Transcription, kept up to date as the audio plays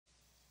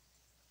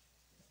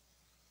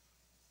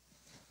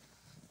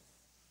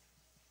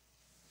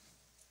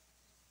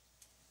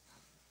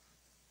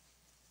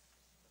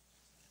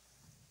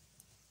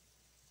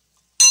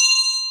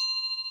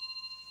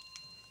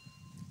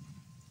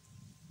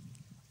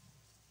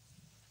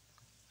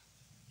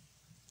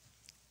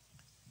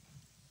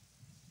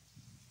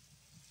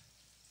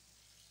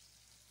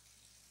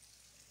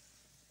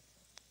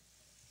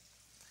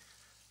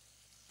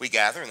We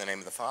gather in the name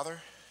of the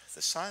Father,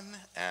 the Son,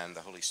 and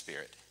the Holy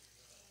Spirit.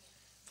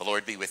 The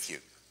Lord be with you.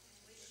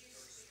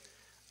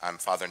 I'm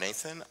Father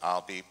Nathan.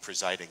 I'll be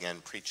presiding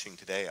and preaching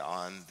today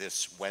on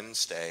this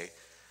Wednesday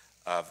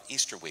of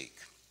Easter week.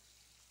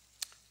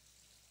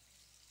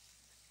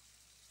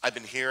 I've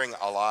been hearing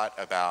a lot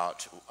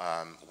about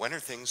when are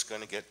things going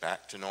to get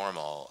back to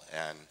normal,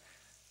 and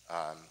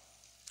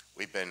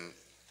we've been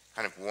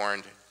kind of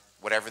warned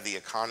whatever the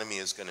economy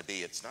is going to be,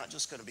 it's not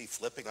just going to be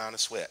flipping on a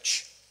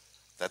switch,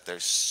 that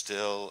there's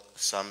still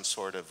some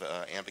sort of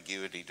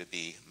ambiguity to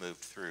be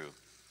moved through.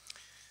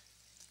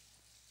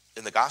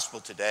 In the gospel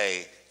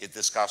today,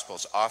 this gospel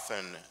is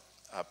often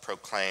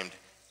proclaimed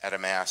at a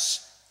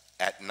mass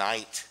at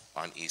night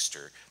on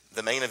Easter.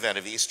 The main event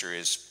of Easter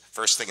is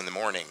first thing in the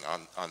morning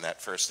on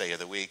that first day of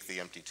the week, the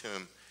empty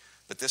tomb.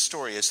 But this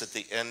story is at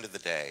the end of the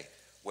day,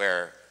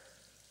 where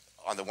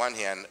on the one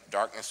hand,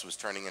 darkness was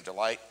turning into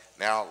light.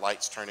 Now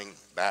light's turning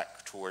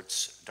back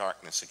towards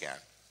darkness again.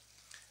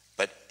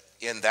 But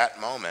in that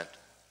moment,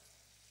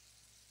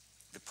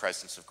 the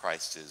presence of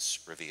Christ is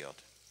revealed.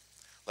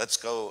 Let's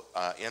go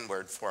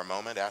inward for a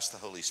moment, ask the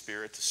Holy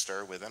Spirit to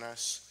stir within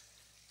us,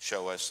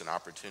 show us an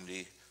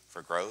opportunity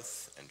for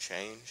growth and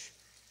change,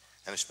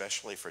 and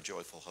especially for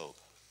joyful hope.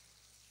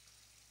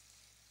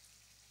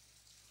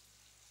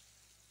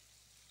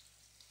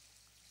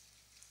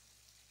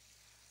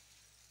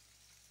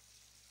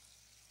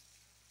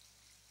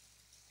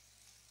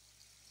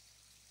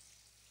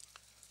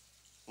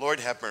 Lord,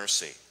 have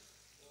mercy.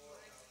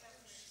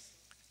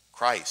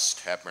 Christ,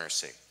 have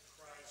mercy.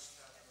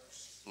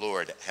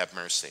 Lord, have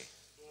mercy.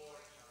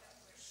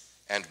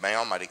 And may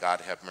Almighty God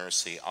have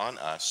mercy on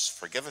us,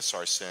 forgive us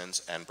our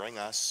sins, and bring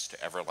us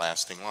to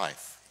everlasting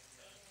life.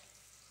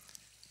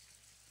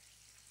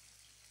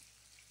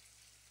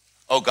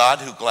 O God,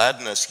 who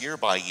gladden us year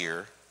by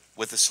year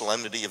with the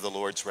solemnity of the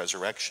Lord's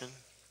resurrection,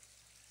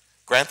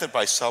 grant that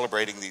by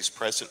celebrating these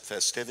present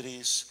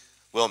festivities,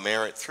 we'll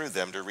merit through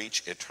them to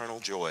reach eternal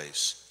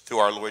joys through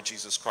our Lord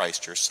Jesus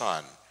Christ, your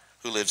Son,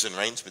 who lives and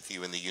reigns with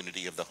you in the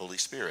unity of the Holy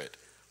Spirit,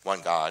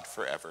 one God,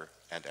 forever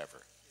and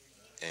ever.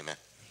 Amen.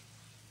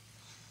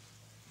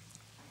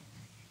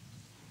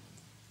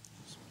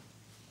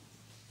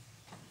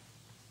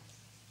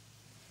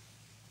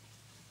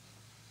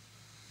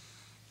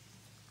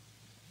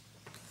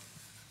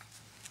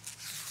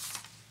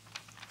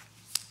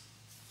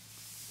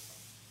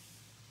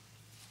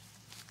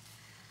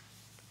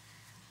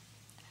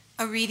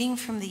 A reading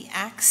from the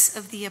Acts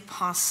of the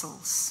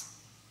Apostles.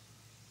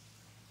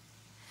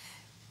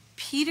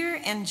 Peter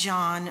and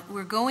John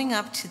were going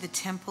up to the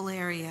temple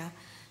area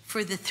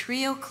for the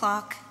 3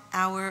 o'clock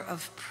hour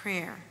of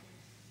prayer.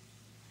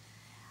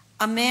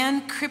 A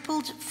man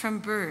crippled from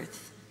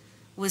birth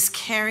was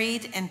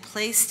carried and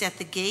placed at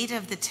the gate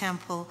of the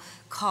temple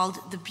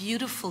called the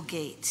Beautiful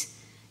Gate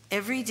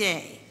every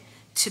day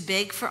to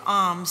beg for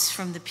alms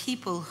from the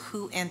people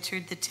who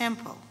entered the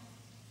temple.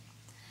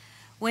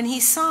 When he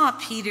saw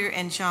Peter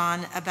and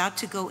John about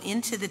to go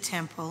into the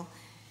temple,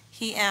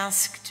 he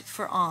asked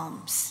for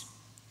alms.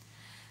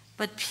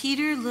 But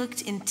Peter looked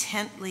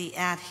intently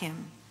at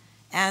him,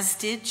 as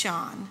did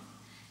John,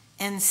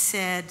 and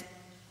said,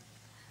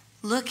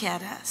 "Look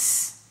at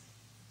us."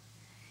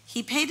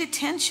 He paid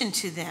attention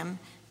to them,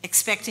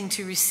 expecting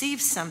to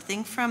receive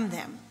something from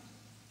them.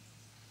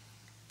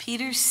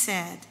 Peter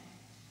said,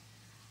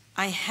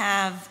 "I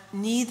have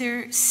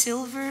neither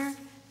silver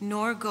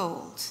nor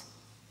gold,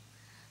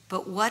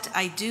 but what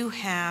I do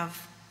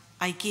have,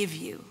 I give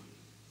you.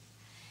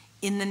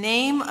 In the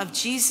name of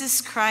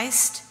Jesus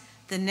Christ,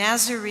 the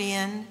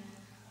Nazarene,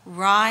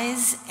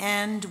 rise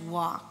and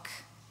walk."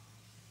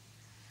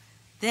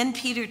 Then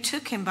Peter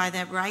took him by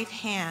the right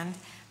hand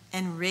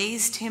and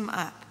raised him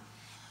up,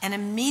 and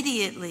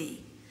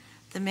immediately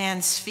the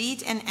man's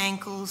feet and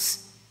ankles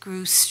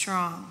grew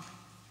strong.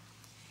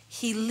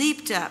 He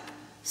leaped up,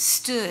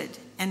 stood,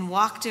 and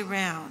walked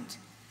around,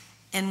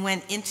 and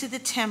went into the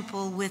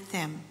temple with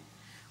them,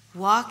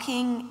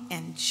 walking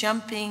and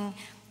jumping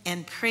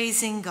and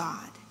praising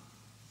God.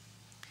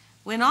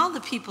 When all the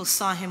people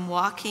saw him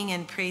walking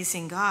and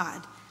praising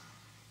God,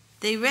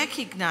 they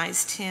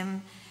recognized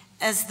him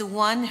as the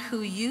one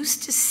who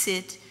used to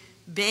sit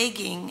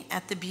begging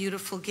at the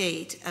Beautiful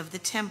Gate of the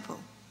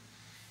temple.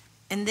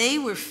 And they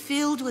were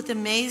filled with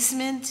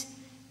amazement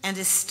and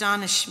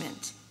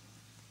astonishment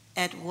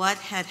at what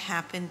had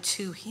happened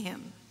to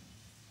him.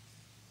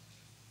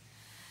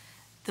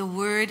 The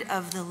word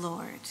of the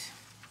Lord.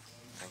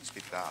 Thanks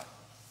be to God.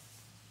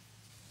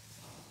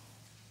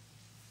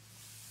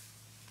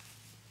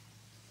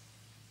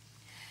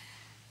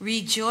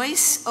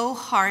 Rejoice, O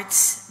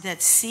hearts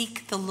that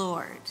seek the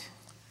Lord.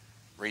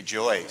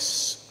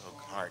 Rejoice, O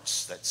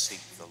hearts that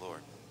seek the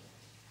Lord.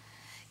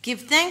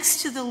 Give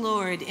thanks to the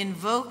Lord,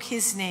 invoke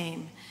his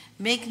name,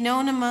 make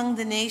known among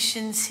the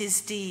nations his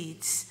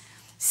deeds.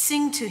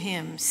 Sing to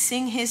him,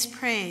 sing his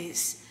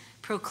praise,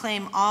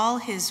 proclaim all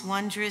his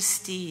wondrous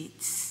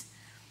deeds.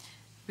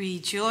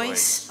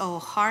 Rejoice, O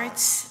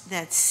hearts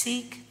that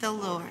seek the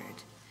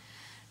Lord.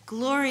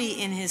 Glory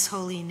in his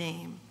holy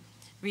name.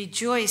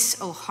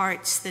 Rejoice, O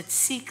hearts that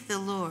seek the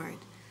Lord.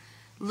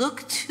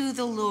 Look to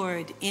the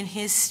Lord in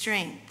his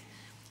strength.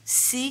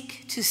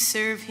 Seek to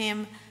serve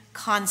him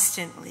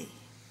constantly.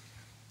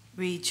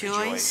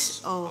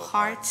 Rejoice, O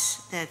hearts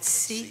that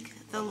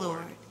seek the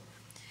Lord.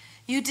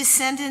 You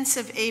descendants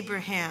of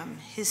Abraham,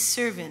 his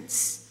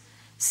servants,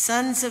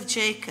 sons of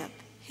Jacob,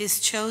 his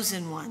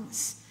chosen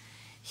ones.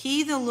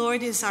 He, the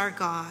Lord, is our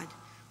God.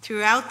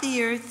 Throughout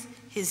the earth,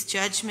 his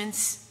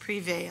judgments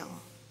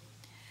prevail.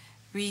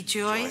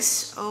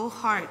 Rejoice, O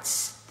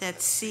hearts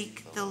that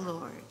seek the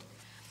Lord.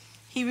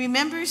 He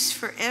remembers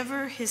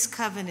forever his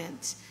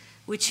covenant,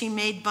 which he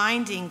made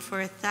binding for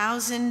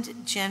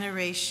 1,000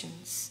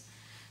 generations,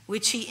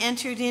 which he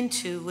entered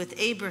into with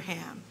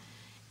Abraham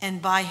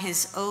and by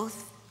his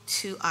oath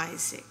to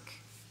Isaac.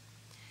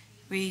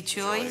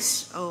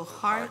 Rejoice, O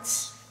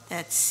hearts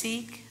that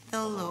seek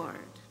the Lord.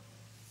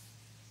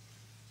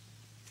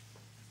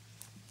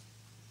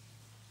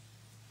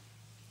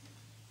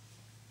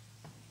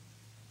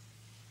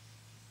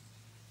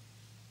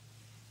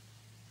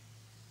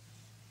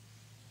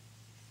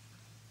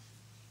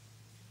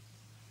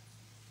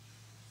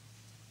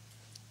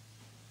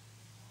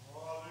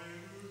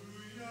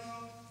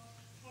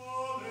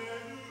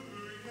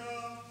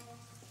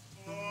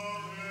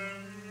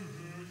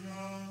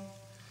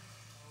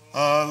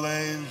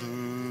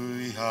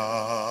 Alleluia,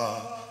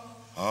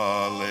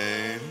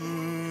 alleluia,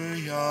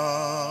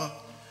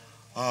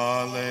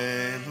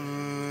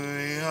 alleluia.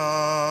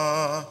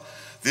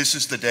 This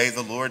is the day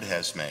the Lord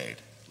has made.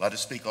 Let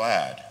us be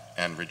glad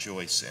and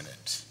rejoice in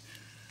it.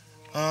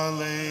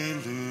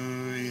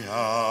 Alleluia,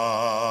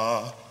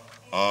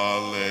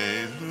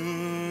 alleluia,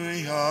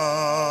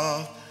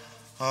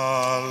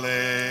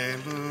 alleluia.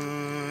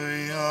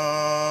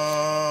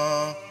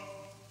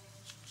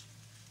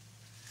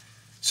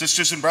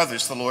 Sisters and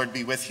brothers, the Lord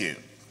be with you.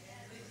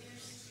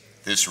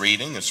 This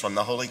reading is from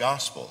the Holy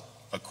Gospel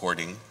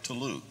according to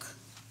Luke.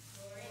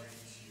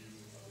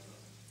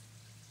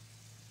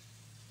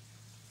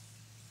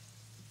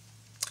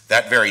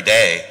 That very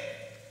day,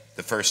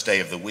 the first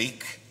day of the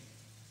week,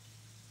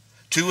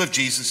 2 of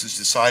Jesus'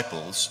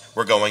 disciples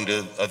were going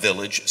to a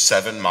village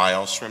 7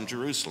 miles from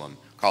Jerusalem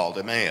called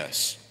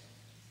Emmaus.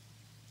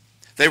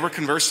 They were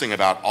conversing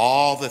about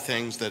all the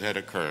things that had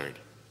occurred.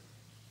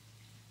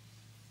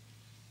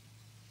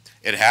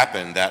 It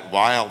happened that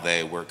while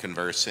they were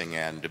conversing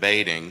and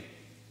debating,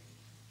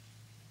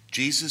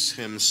 Jesus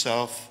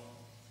himself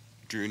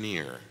drew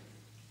near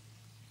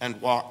and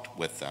walked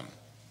with them.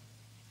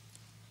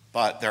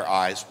 But their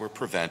eyes were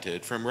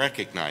prevented from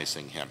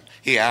recognizing him.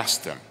 He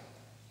asked them,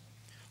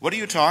 "What are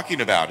you talking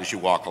about as you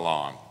walk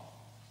along?"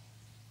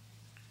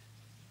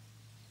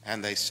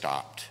 And they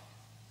stopped,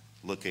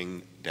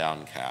 looking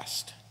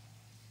downcast.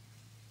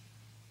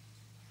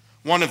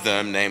 One of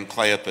them, named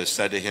Cleopas,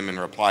 said to him in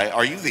reply,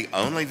 "Are you the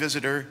only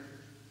visitor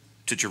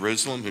to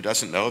Jerusalem who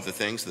doesn't know the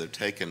things that have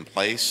taken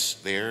place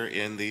there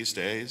in these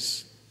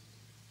days?"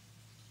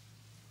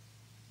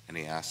 And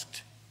he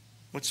asked,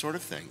 "What sort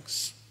of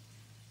things?"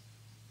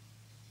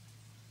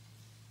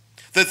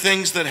 "The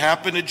things that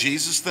happened to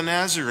Jesus the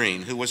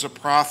Nazarene, who was a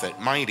prophet,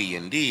 mighty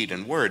in deed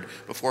and word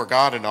before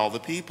God and all the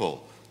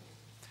people.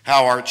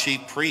 How our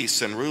chief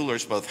priests and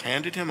rulers both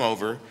handed him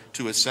over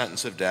to a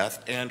sentence of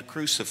death and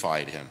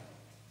crucified him.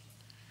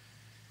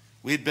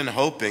 We'd been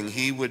hoping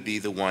he would be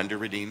the one to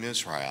redeem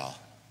Israel.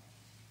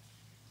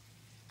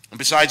 And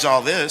besides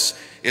all this,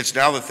 it's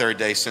now the 3rd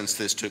day since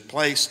this took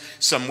place.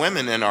 Some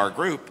women in our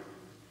group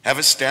have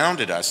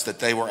astounded us that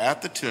they were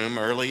at the tomb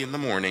early in the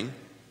morning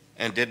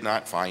and did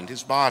not find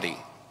his body.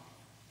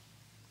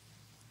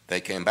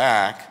 They came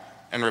back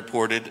and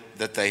reported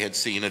that they had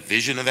seen a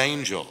vision of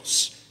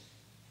angels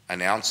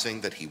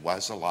announcing that he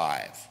was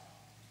alive.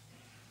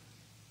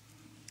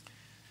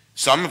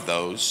 Some of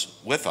those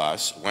with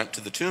us went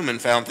to the tomb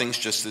and found things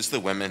just as the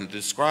women had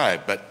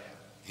described, but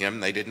him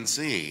they didn't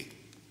see."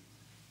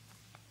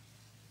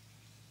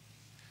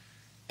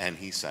 And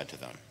he said to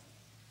them,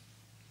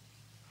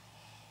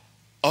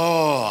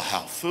 "Oh,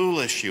 how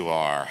foolish you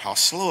are, how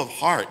slow of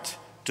heart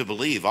to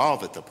believe all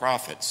that the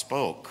prophets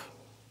spoke.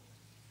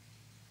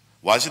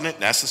 Wasn't it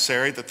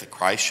necessary that the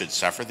Christ should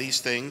suffer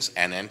these things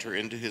and enter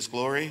into his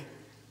glory?"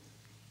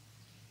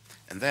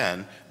 And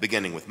then,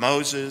 beginning with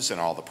Moses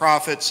and all the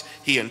prophets,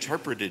 he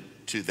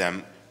interpreted to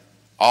them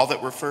all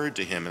that referred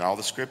to him in all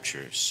the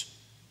scriptures.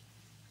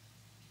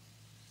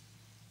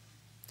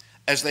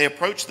 As they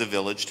approached the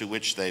village to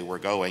which they were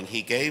going,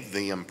 he gave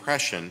the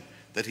impression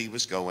that he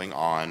was going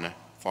on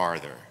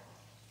farther.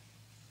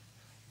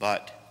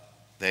 But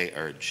they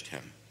urged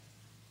him,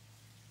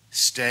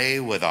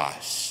 "Stay with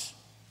us,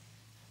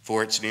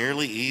 for it's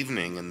nearly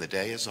evening and the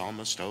day is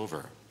almost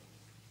over."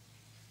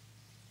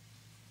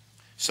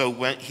 So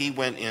he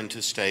went in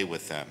to stay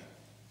with them.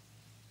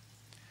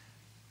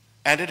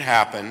 And it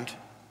happened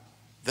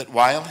that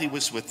while he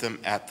was with them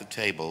at the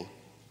table,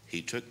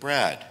 he took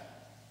bread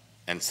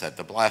and said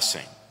the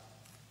blessing.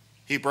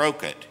 He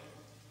broke it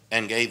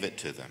and gave it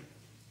to them.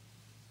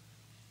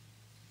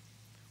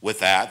 With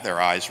that, their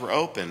eyes were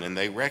open and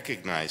they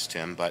recognized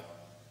him, but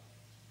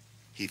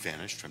he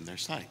vanished from their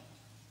sight.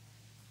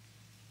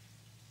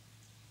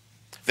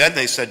 Then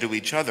they said to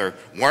each other,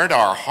 "Weren't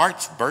our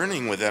hearts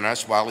burning within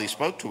us while he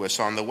spoke to us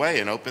on the way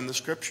and opened the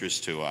scriptures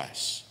to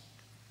us?"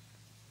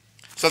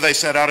 So they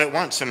set out at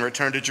once and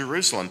returned to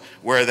Jerusalem,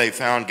 where they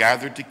found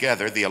gathered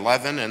together the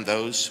 11 and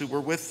those who were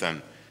with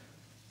them.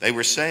 They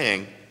were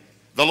saying,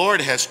 "The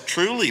Lord has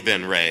truly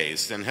been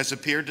raised and has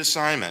appeared to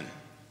Simon."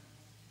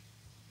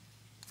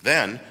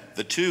 Then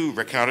the two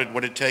recounted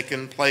what had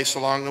taken place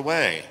along the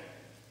way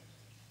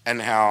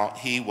and how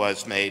he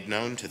was made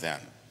known to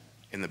them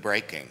in the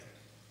breaking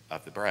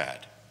of the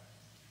bread.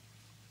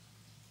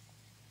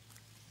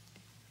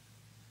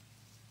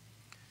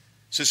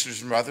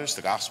 Sisters and brothers,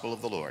 the gospel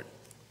of the Lord.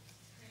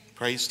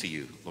 Praise to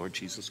you, Lord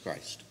Jesus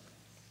Christ.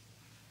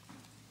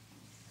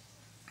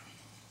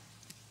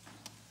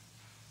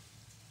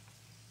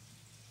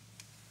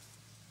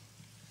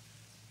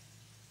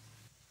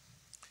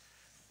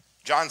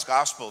 John's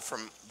gospel,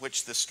 from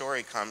which this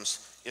story comes,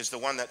 is the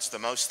one that's the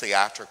most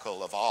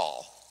theatrical of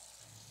all.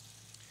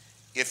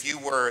 If you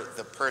were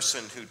the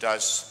person who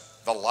does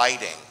the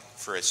lighting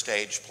for a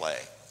stage play,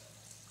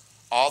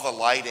 all the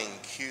lighting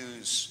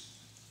cues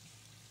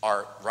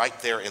are right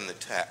there in the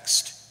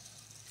text.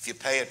 If you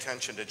pay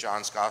attention to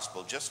John's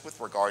gospel, just with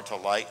regard to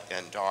light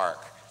and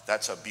dark,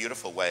 that's a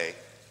beautiful way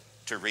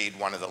to read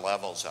one of the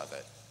levels of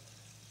it.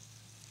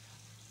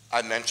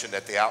 I mentioned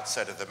at the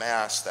outset of the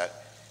Mass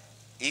that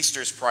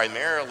Easter's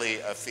primarily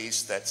a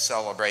feast that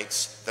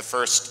celebrates the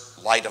first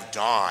light of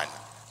dawn,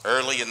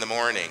 early in the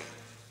morning,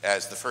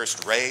 as the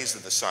first rays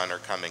of the sun are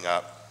coming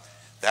up.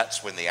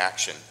 That's when the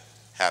action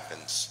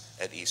happens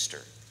at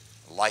Easter.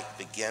 Light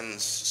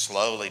begins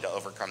slowly to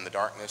overcome the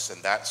darkness,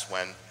 and that's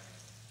when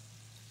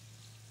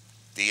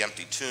the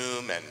empty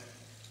tomb,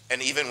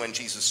 and even when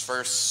Jesus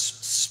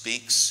first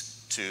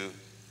speaks to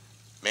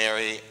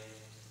Mary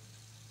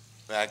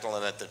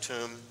Magdalene at the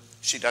tomb,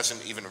 she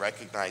doesn't even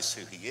recognize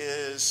who he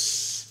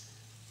is.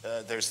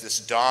 There's this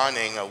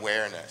dawning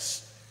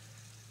awareness.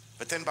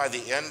 But then by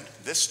the end,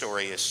 this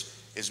story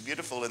is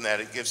beautiful in that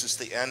it gives us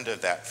the end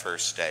of that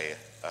first day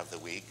of the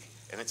week,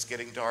 and it's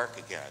getting dark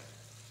again.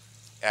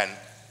 And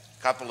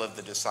a couple of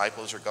the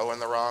disciples are going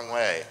the wrong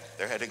way.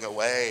 They're heading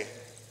away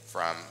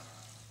from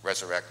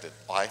resurrected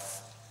life,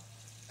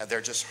 and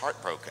they're just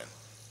heartbroken.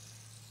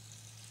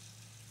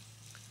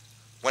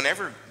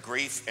 Whenever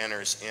grief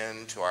enters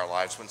into our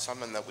lives, when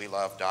someone that we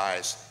love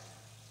dies,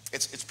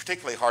 it's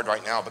particularly hard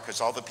right now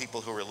because all the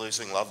people who are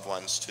losing loved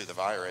ones to the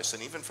virus,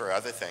 and even for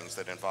other things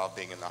that involve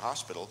being in the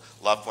hospital,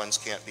 loved ones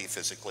can't be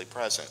physically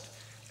present.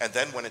 And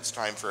then when it's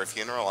time for a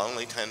funeral,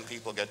 only 10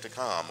 people get to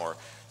come, or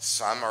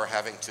some are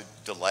having to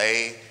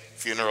delay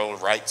funeral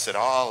rites at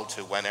all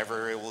to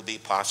whenever it will be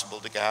possible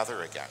to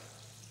gather again.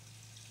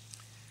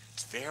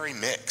 It's very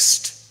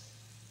mixed.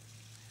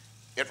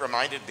 It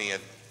reminded me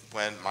of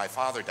when my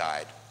father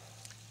died.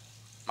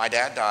 My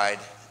dad died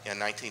in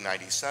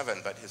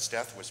 1997, but his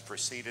death was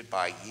preceded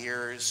by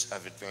years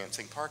of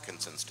advancing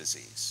Parkinson's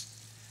disease.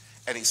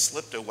 And he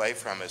slipped away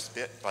from us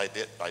bit by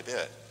bit by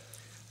bit.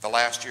 The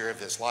last year of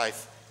his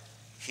life,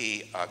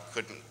 he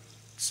couldn't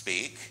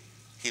speak.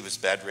 He was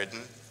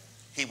bedridden.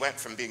 He went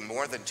from being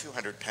more than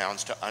 200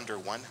 pounds to under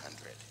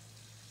 100.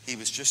 He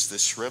was just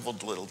this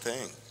shriveled little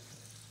thing.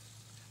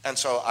 And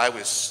so I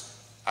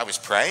was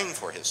praying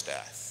for his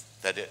death,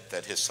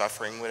 that his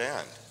suffering would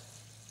end.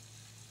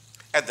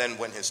 And then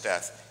when his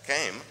death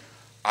came,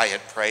 I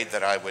had prayed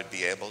that I would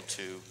be able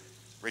to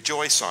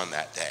rejoice on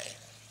that day.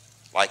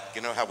 Like,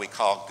 you know how we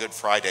call Good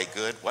Friday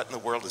good? What in the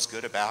world is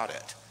good about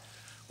it?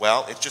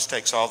 Well, it just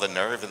takes all the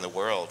nerve in the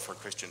world for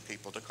Christian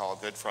people to call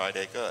Good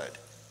Friday good.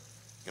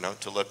 You know,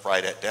 to look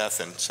right at death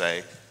and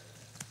say,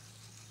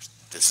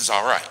 this is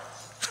all right.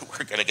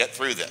 We're going to get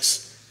through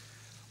this.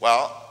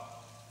 Well,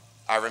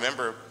 I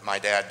remember my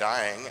dad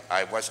dying.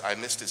 I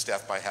missed his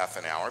death by half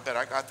an hour, but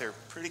I got there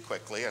pretty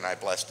quickly and I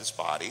blessed his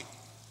body.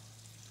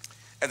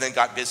 And then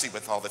got busy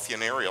with all the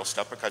funereal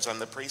stuff because I'm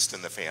the priest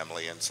in the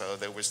family. And so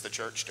there was the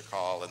church to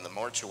call and the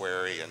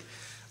mortuary and,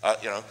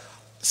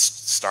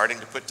 starting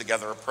to put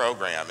together a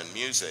program and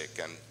music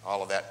and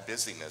all of that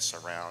busyness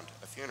around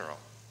a funeral.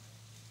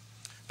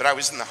 But I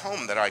was in the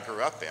home that I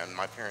grew up in,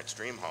 my parents'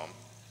 dream home.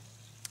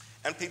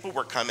 And people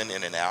were coming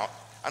in and out.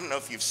 I don't know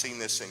if you've seen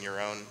this in your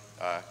own,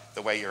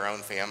 the way your own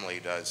family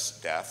does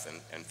death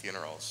and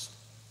funerals.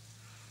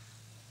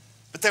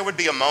 But there would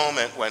be a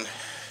moment when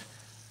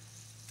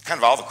kind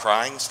of all the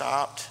crying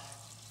stopped,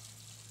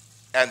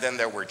 and then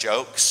there were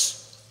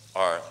jokes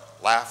or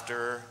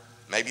laughter.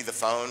 Maybe the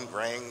phone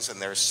rings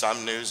and there's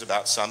some news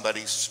about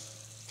somebody's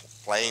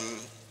plane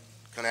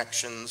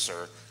connections,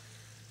 or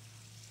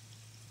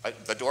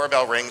the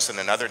doorbell rings and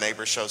another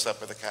neighbor shows up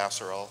with a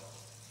casserole.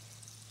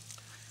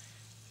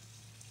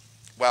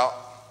 Well,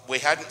 we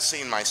hadn't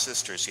seen my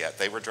sisters yet.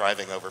 They were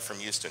driving over from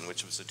Houston,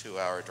 which was a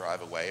 2-hour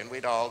drive away, and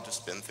we'd all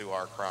just been through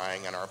our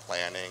crying and our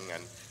planning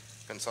and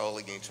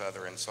consoling each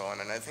other and so on,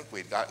 and I think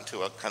we'd gotten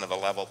to a kind of a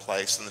level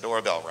place, and the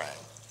doorbell rang.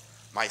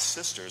 My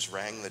sisters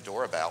rang the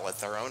doorbell at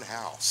their own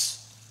house.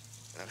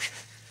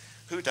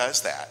 Who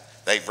does that?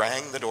 They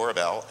rang the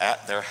doorbell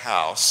at their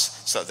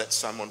house so that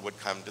someone would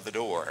come to the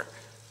door.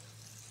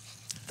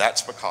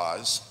 That's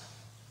because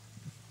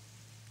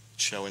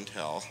show and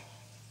tell.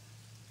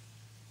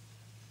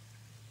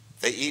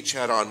 They each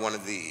had on one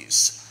of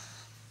these.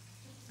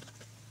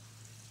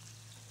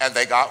 And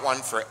they got one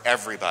for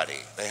everybody.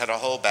 They had a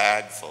whole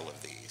bag full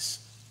of these.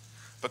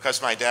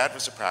 Because my dad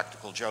was a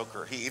practical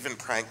joker. He even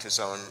pranked his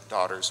own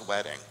daughter's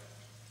wedding.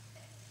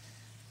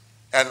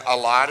 And a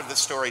lot of the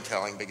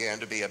storytelling began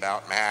to be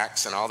about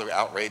Max and all the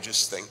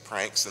outrageous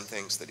pranks and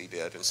things that he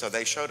did. And so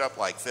they showed up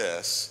like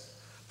this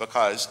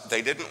because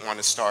they didn't want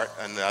to start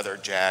another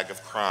jag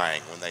of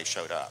crying when they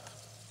showed up.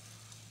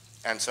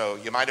 And so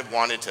you might have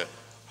wanted to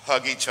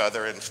hug each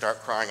other and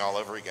start crying all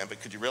over again, but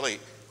could you really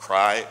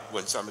cry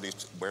when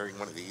somebody's wearing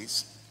one of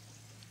these?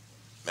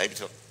 Maybe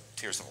till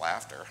tears of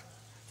laughter.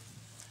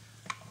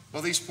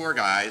 Well, these poor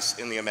guys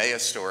in the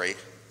Emmaus story,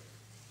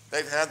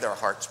 they've had their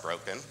hearts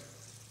broken.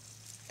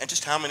 And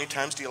just how many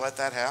times do you let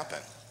that happen?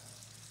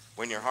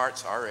 When your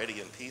heart's already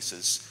in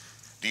pieces,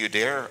 do you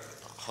dare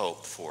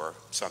hope for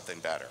something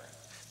better?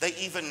 They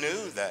even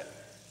knew that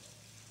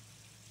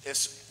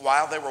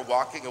while they were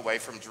walking away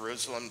from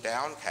Jerusalem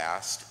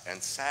downcast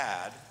and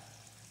sad,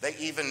 they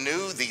even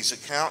knew these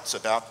accounts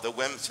about the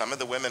women. Some of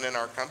the women in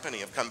our company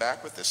have come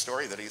back with this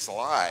story that he's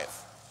alive.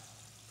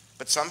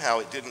 But somehow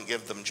it didn't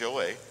give them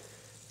joy.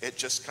 It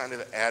just kind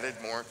of added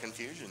more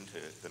confusion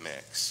to the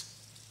mix.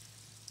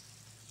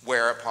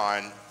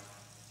 Whereupon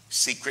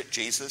secret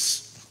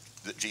Jesus,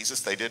 the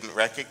Jesus they didn't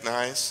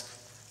recognize,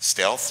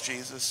 stealth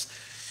Jesus,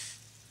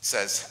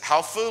 says,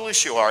 how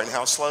foolish you are and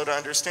how slow to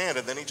understand.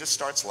 And then he just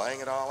starts laying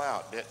it all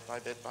out, bit by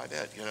bit by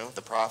bit,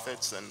 the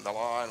prophets and the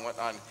law and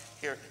whatnot.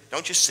 Here,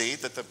 don't you see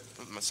that the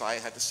Messiah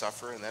had to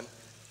suffer? And then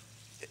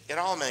it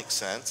all makes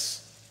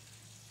sense.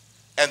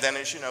 And then,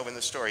 as you know in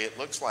the story, it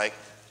looks like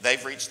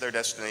they've reached their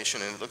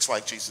destination and it looks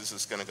like Jesus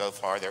is going to go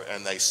farther.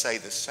 And they say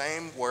the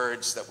same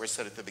words that were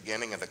said at the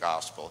beginning of the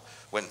gospel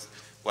when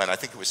I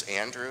think it was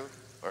Andrew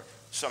or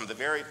some of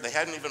they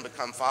hadn't even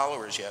become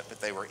followers yet, but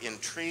they were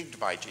intrigued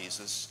by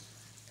Jesus.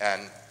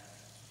 And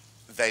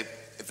they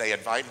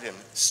invited him,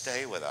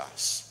 stay with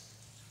us.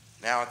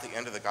 Now at the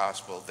end of the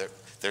gospel,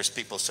 there's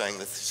people saying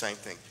the same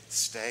thing,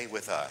 stay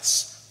with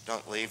us,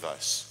 don't leave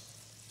us.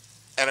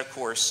 And of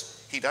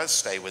course, he does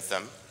stay with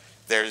them.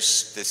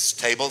 There's this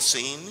table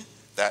scene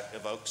that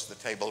evokes the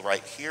table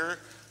right here,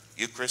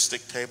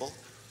 Eucharistic table.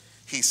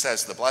 He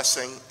says the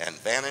blessing and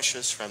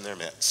vanishes from their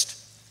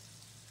midst.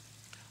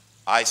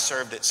 I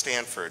served at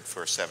Stanford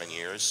for 7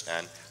 years,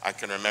 and I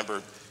can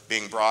remember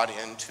being brought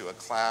into a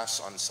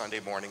class on Sunday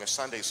morning, a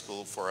Sunday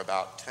school for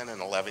about 10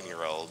 and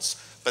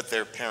 11-year-olds, but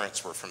their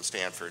parents were from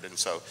Stanford, and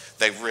so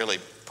they really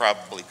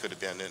probably could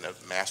have been in a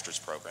master's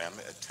program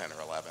at 10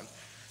 or 11.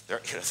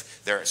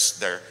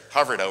 They're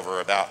hovered over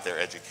about their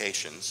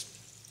educations.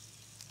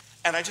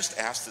 And I just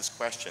asked this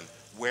question,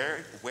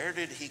 where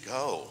did he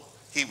go?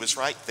 He was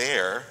right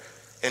there,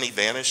 and he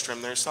vanished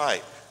from their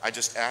sight. I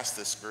just asked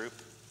this group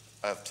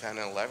of 10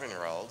 and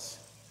 11-year-olds,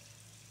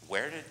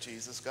 where did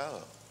Jesus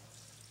go?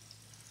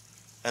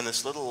 And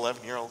this little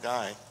 11-year-old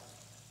guy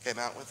came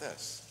out with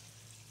this.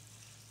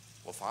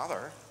 Well,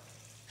 Father,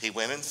 he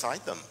went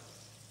inside them.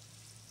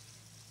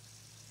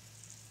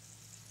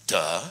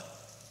 Duh.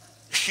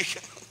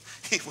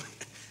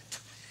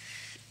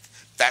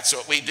 That's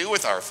what we do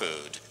with our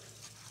food.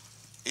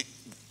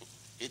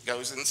 It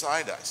goes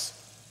inside us.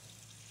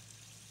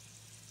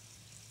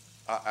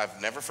 I've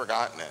never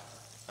forgotten it.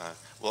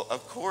 Well,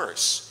 of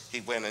course,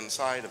 he went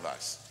inside of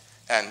us.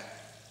 And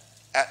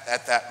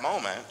at that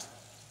moment,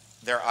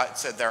 it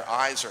said their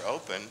eyes are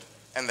opened,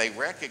 and they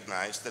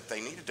recognized that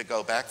they needed to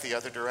go back the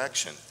other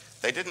direction.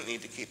 They didn't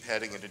need to keep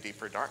heading into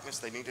deeper darkness.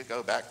 They need to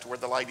go back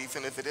toward the light,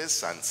 even if it is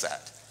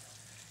sunset.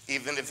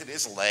 Even if it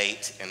is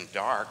late and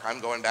dark, I'm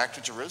going back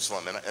to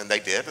Jerusalem. And they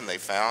did, and they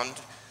found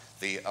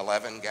the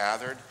 11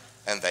 gathered,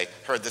 and they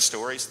heard the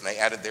stories, and they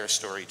added their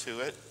story to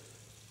it.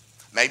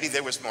 Maybe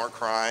there was more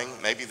crying,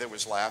 maybe there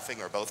was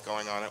laughing, or both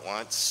going on at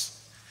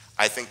once.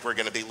 I think we're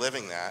going to be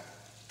living that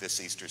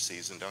this Easter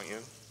season, don't you?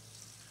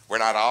 We're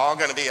not all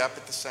going to be up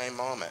at the same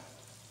moment.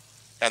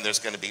 And there's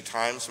going to be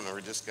times when we're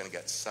just going to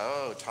get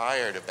so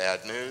tired of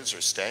bad news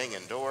or staying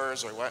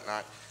indoors or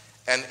whatnot.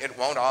 And it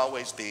won't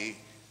always be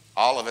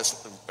all of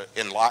us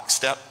in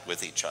lockstep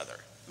with each other.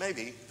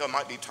 Maybe there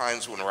might be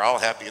times when we're all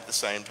happy at the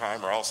same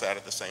time, or all sad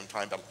at the same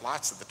time, but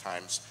lots of the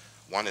times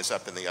one is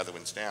up and the other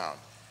one's down.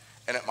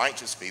 And it might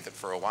just be that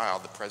for a while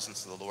the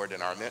presence of the Lord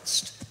in our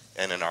midst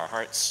and in our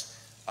hearts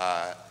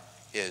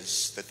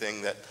is the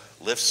thing that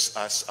lifts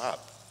us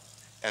up.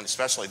 And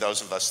especially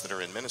those of us that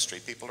are in ministry,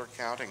 people are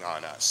counting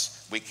on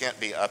us. We can't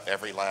be up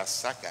every last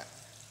second,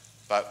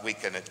 but we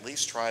can at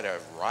least try to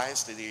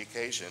rise to the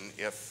occasion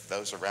if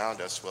those around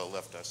us will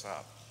lift us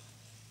up.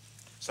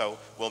 So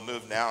we'll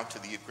move now to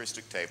the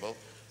Eucharistic table.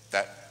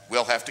 That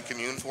we'll have to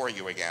commune for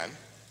you again,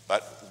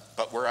 but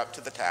we're up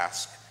to the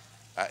task.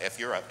 If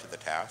you're up to the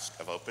task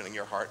of opening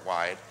your heart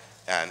wide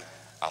and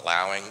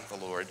allowing the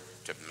Lord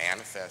to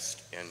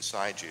manifest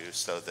inside you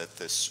so that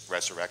this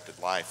resurrected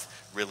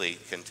life really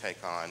can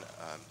take on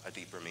a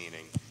deeper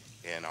meaning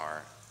in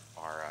our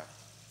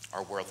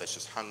world that's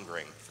just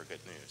hungering for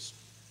good news.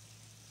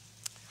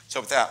 So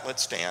with that,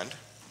 let's stand.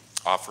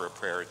 offer a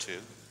prayer or two.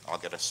 I'll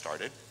get us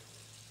started.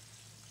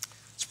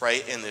 Let's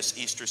pray in this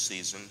Easter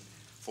season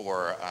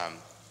for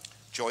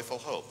joyful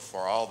hope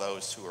for all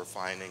those who are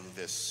finding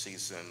this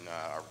season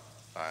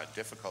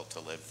difficult to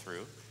live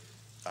through,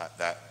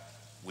 that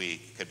we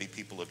could be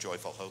people of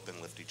joyful hope and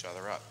lift each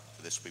other up.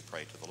 For this we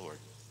pray to the Lord.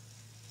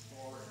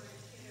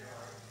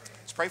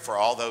 Let's pray for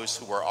all those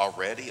who are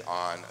already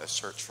on a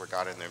search for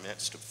God in their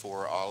midst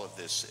before all of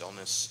this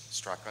illness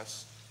struck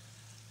us,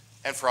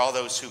 and for all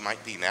those who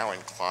might be now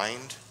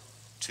inclined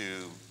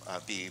to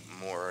be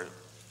more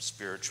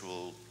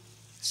spiritual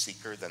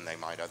seeker than they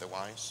might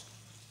otherwise,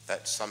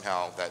 that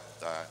somehow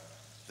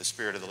the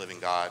Spirit of the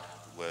living God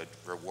would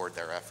reward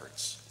their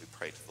efforts. We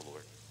pray to the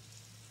Lord.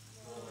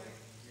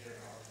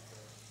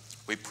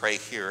 We pray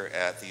here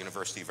at the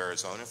University of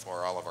Arizona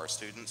for all of our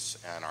students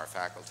and our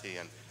faculty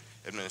and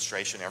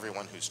administration,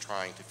 everyone who's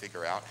trying to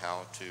figure out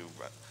how to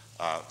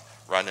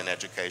run an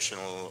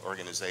educational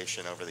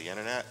organization over the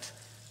internet,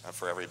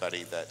 for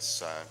everybody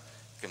that's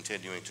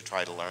continuing to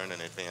try to learn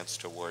and advance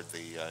toward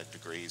the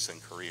degrees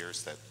and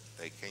careers that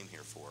they came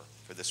here for.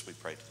 For this we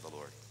pray to the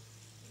Lord.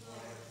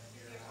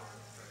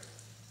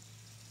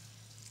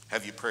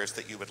 Have you prayers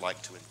that you would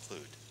like to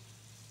include?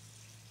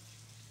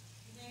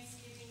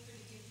 Thanksgiving for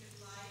the gift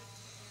of life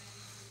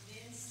and for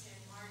Vince and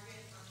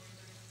Margaret on their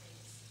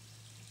birthdays.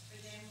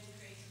 For them we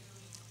pray to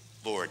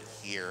the Lord. Lord,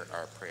 hear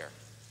our prayer.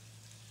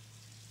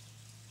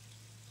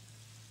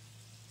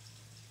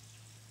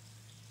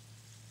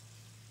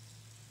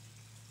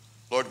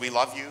 Lord, we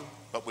love you,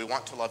 but we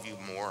want to love you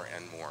more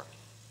and more.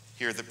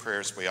 Hear the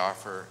prayers we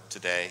offer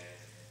today.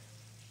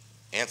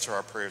 Answer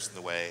our prayers in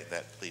the way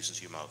that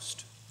pleases you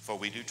most. For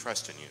we do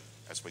trust in you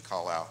as we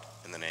call out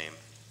in the name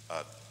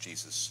of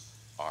Jesus,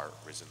 our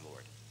risen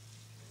Lord.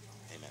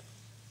 Amen.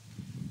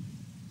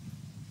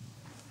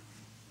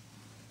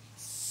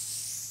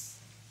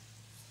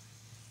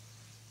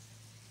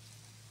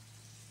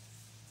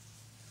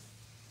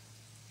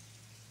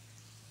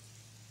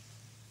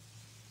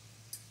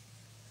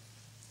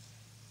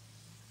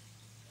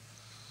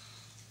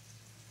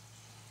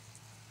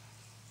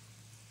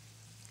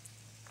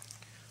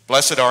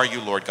 Blessed are you,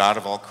 Lord God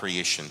of all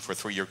creation, for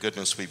through your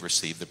goodness we've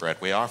received the bread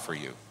we offer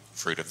you,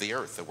 fruit of the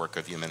earth, the work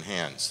of human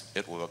hands.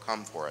 It will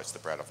become for us the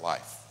bread of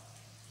life.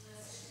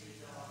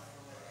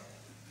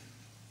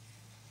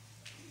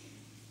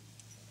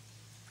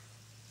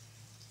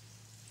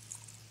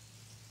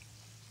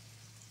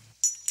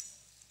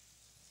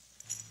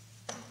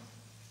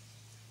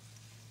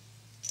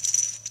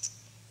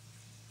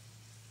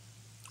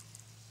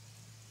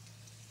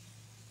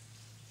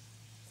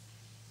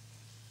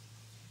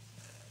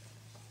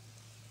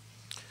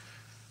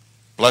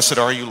 Blessed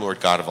are you, Lord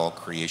God of all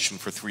creation,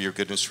 for through your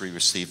goodness we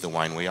receive the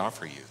wine we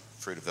offer you,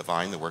 fruit of the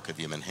vine, the work of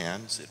human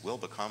hands. It will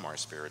become our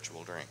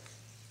spiritual drink.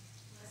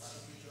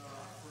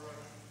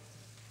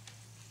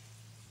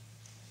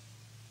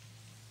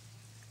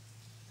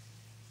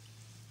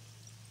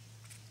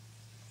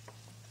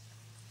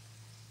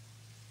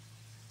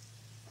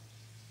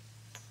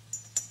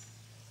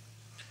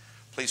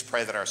 Please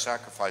pray that our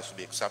sacrifice will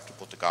be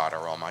acceptable to God,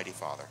 our Almighty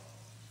Father.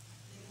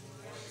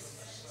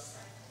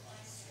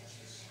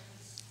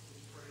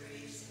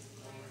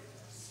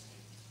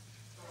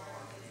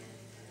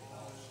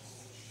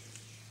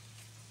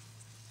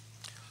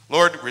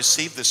 Lord,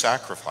 receive the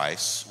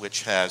sacrifice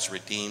which has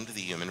redeemed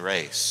the human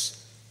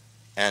race,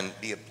 and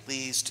be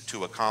pleased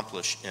to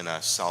accomplish in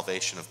us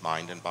salvation of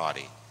mind and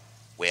body.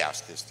 We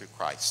ask this through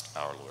Christ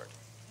our Lord.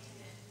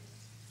 Amen.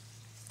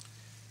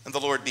 And the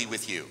Lord be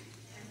with you.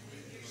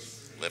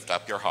 Lift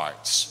up your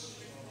hearts.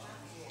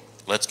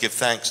 Let's give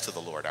thanks to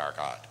the Lord our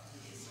God.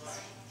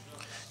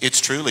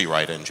 It's truly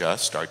right and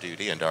just, our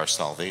duty and our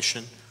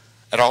salvation,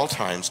 at all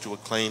times to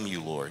acclaim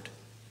you, Lord,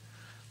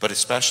 but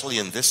especially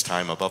in this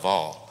time above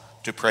all,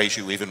 to praise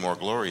you even more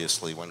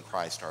gloriously when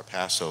Christ our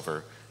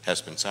Passover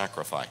has been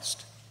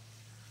sacrificed.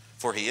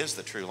 For he is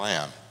the true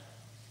Lamb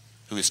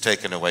who has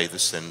taken away the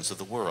sins of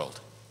the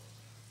world.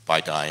 By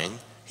dying,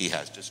 he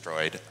has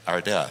destroyed our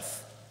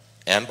death,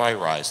 and by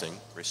rising,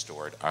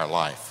 restored our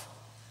life.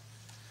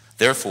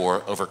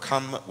 Therefore,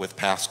 overcome with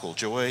paschal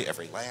joy,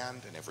 every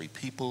land and every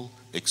people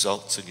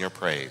exults in your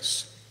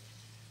praise.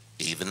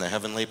 Even the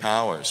heavenly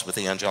powers with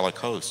the angelic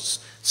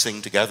hosts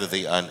sing together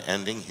the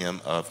unending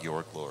hymn of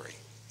your glory.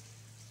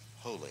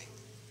 Holy,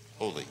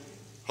 holy,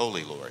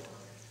 holy Lord,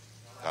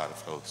 God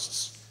of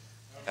hosts.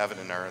 Heaven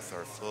and earth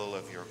are full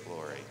of your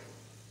glory.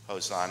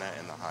 Hosanna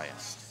in the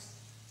highest.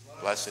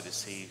 Blessed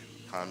is he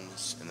who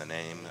comes in the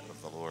name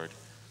of the Lord.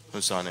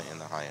 Hosanna in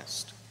the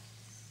highest.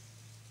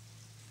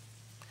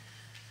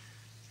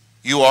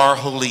 You are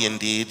holy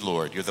indeed,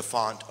 Lord. You're the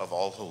font of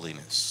all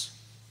holiness.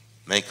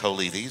 Make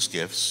holy these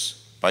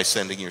gifts by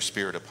sending your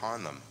Spirit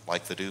upon them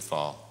like the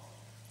dewfall,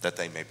 that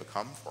they may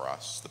become for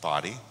us the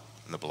body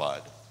and the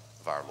blood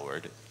of our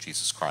Lord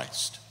Jesus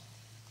Christ.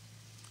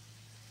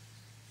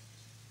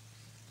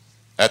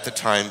 At the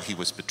time he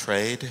was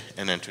betrayed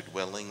and entered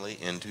willingly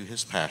into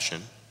his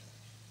passion,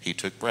 he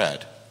took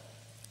bread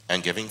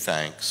and giving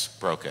thanks,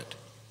 broke it.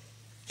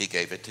 He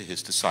gave it to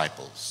his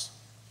disciples,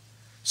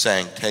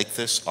 saying, "Take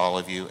this, all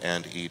of you,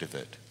 and eat of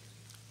it.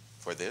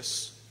 For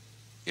this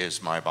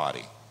is my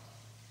body.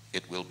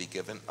 It will be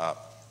given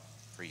up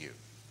for you."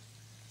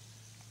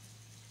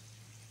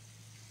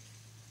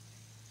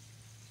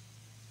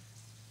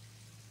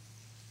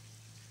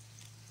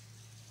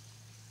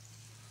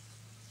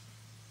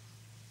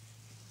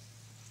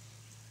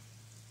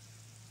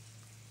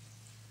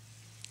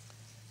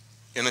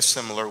 In a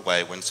similar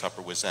way, when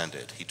supper was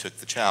ended, he took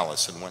the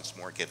chalice and, once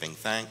more giving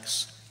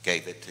thanks,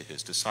 gave it to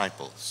his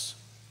disciples,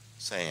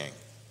 saying,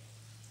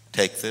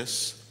 "Take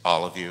this,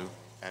 all of you,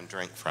 and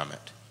drink from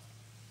it.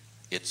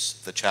 It's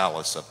the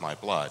chalice of my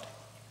blood,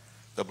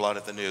 the blood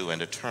of the new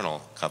and eternal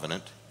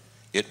covenant.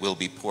 It will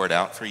be poured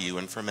out for you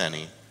and for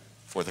many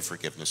for the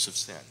forgiveness of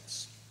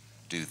sins.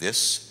 Do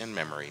this in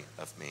memory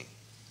of me."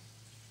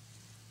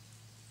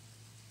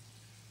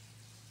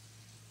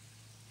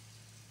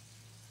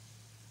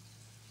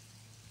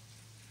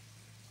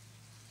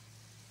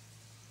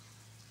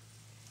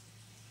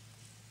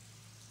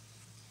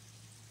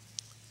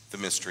 The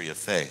mystery of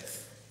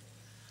faith.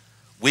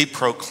 We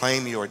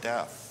proclaim your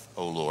death,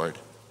 O Lord,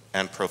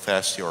 and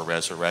profess your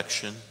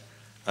resurrection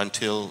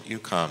until you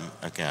come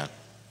again.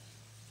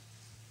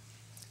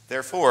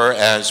 Therefore,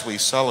 as we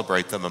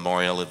celebrate the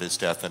memorial of his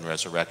death and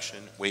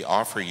resurrection, we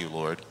offer you,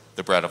 Lord,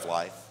 the bread of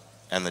life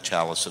and the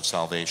chalice of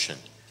salvation,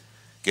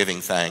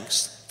 giving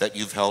thanks that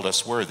you've held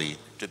us worthy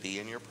to be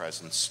in your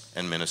presence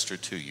and minister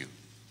to you.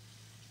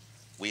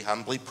 We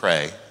humbly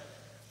pray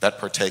that,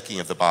 partaking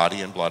of the body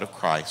and blood of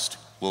Christ,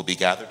 will be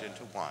gathered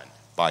into one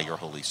by your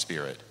Holy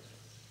Spirit.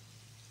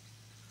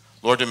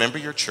 Lord, remember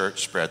your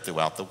church spread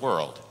throughout the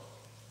world.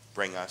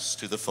 Bring us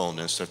to the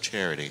fullness of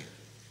charity,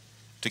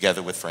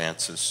 together with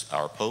Francis,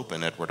 our Pope,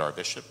 and Edward, our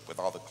Bishop, with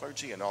all the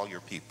clergy and all your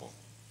people.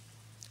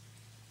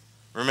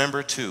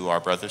 Remember, too, our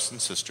brothers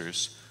and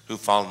sisters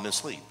who've fallen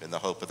asleep in the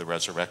hope of the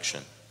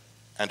resurrection,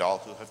 and all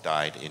who have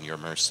died in your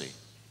mercy.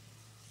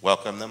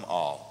 Welcome them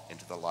all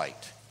into the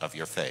light of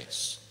your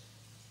face.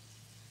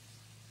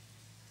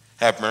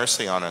 Have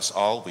mercy on us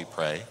all, we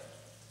pray,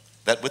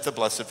 that with the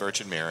Blessed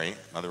Virgin Mary,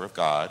 Mother of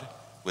God,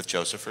 with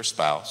Joseph her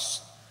spouse,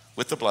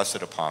 with the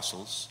blessed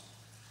apostles,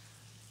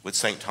 with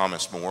St.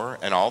 Thomas More,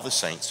 and all the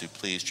saints who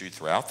pleased you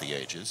throughout the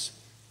ages,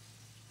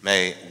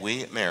 may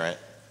we merit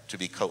to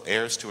be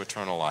co-heirs to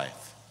eternal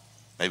life.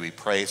 May we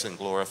praise and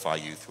glorify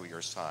you through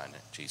your Son,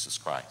 Jesus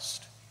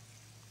Christ.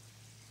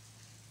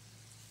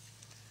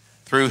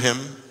 Through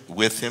him,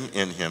 with him,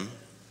 in him,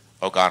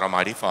 O God,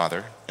 Almighty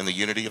Father, in the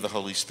unity of the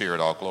Holy Spirit,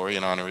 all glory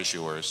and honor is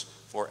yours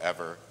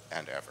forever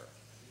and ever.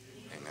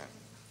 Amen.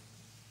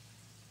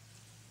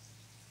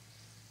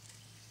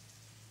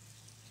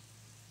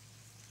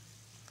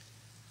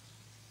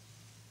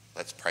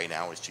 Let's pray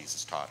now as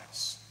Jesus taught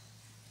us.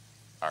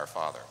 Our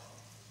Father,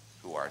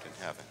 who art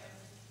in heaven,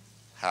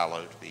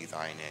 hallowed be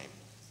thy name.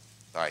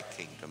 Thy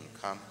kingdom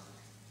come,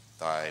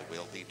 thy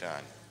will be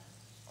done,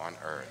 on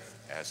earth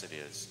as it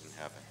is in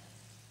heaven.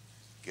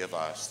 Give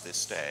us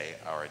this day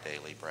our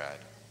daily bread,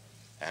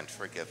 and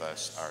forgive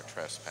us our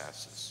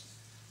trespasses,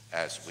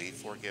 as we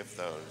forgive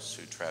those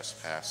who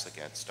trespass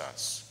against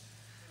us.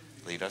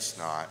 Lead us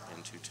not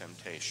into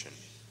temptation,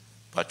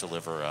 but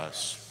deliver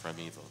us from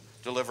evil.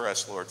 Deliver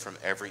us, Lord, from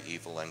every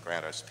evil, and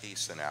grant us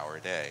peace in our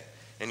day.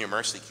 In your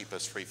mercy, keep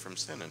us free from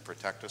sin and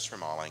protect us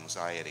from all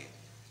anxiety,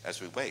 as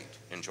we wait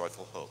in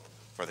joyful hope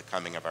for the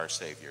coming of our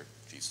Savior,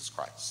 Jesus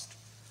Christ.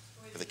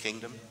 For the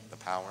kingdom, the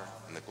power,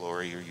 and the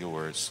glory are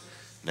yours,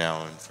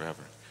 now and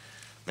forever.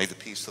 May the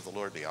peace of the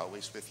Lord be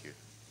always with you.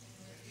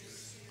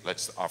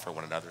 Let's offer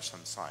one another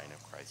some sign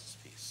of Christ's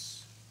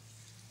peace.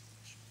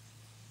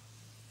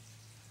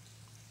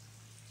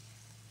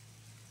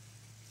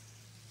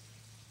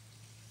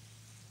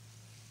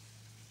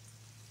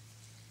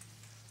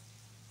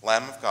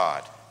 Lamb of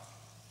God,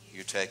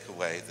 you take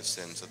away the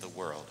sins of the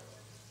world.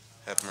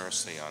 Have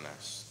mercy on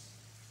us.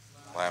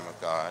 Lamb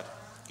of God,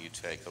 you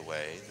take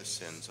away the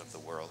sins of the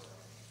world.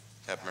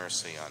 Have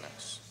mercy on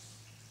us.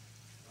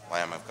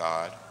 Lamb of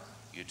God,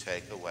 you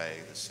take away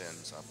the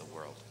sins of the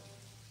world.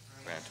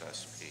 Grant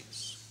us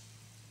peace.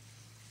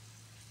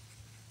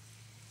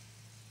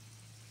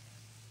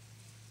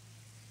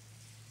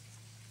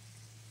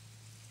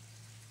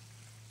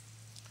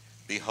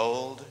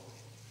 Behold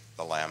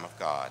the Lamb of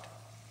God.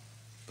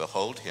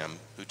 Behold him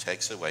who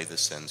takes away the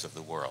sins of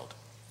the world.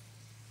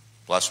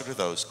 Blessed are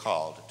those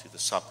called to the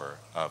supper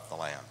of the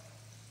Lamb.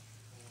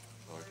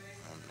 Lord,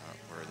 I'm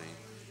not worthy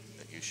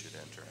that you should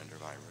enter under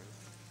my roof.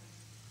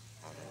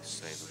 Only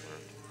say the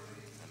word,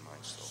 and my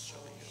soul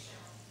shall be healed.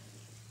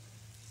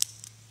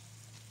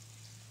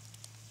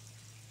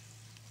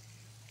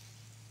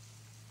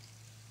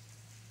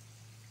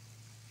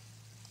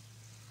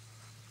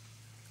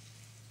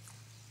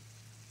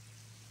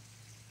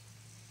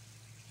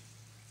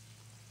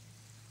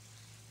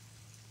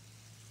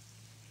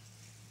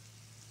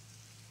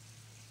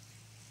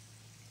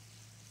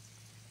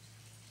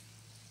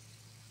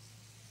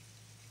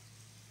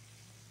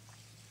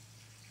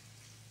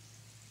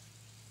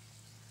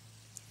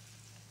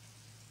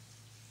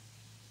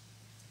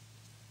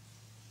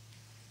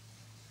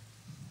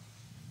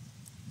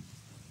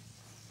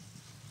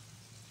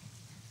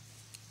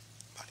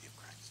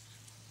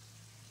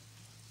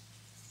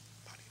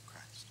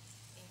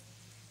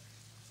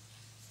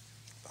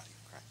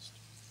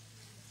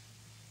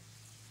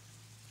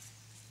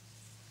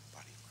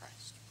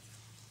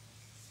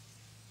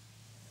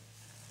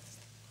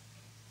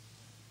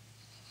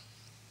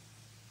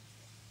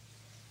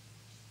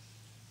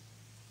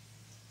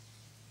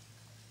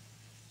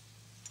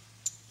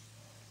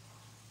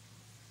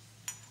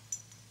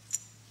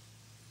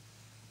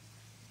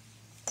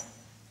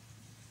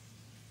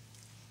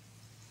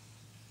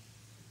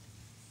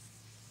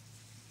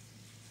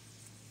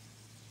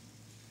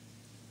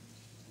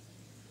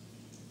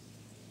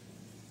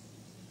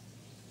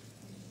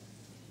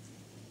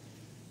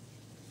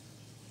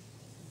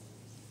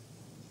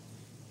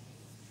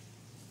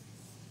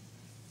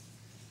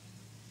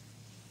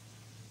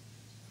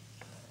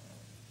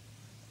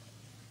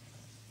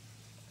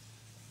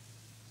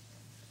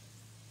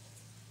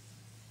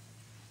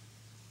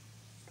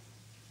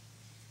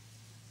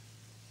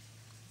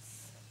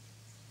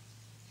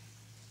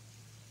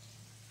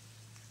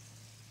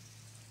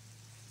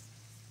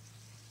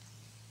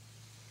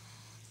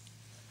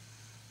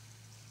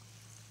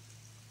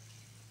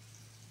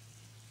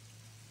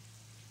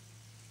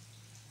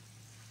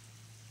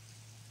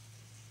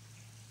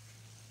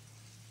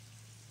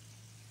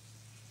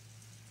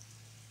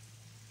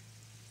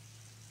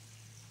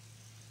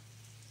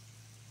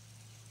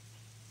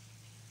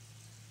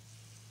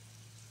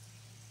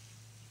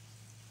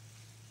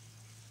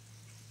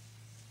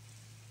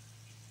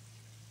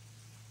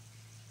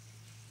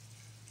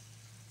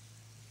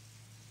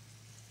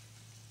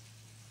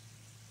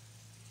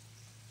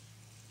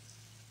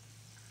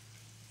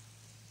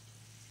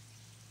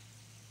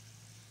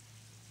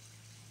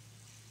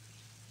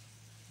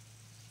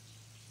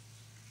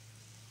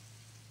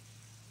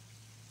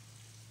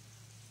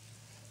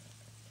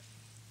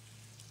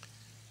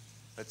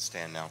 Let's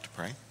stand now to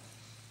pray.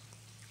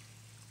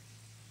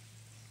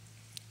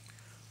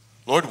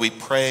 Lord, we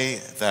pray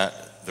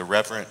that the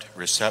reverent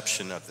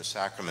reception of the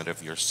sacrament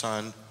of your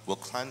Son will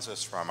cleanse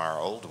us from our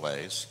old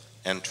ways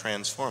and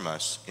transform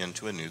us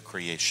into a new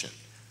creation.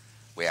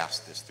 We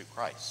ask this through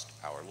Christ,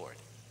 our Lord.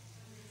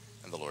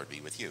 And the Lord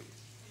be with you.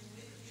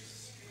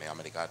 May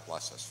Almighty God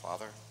bless us,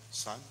 Father,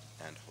 Son,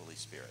 and Holy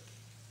Spirit.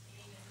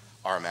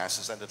 Our Mass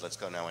is ended. Let's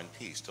go now in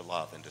peace to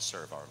love and to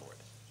serve our Lord.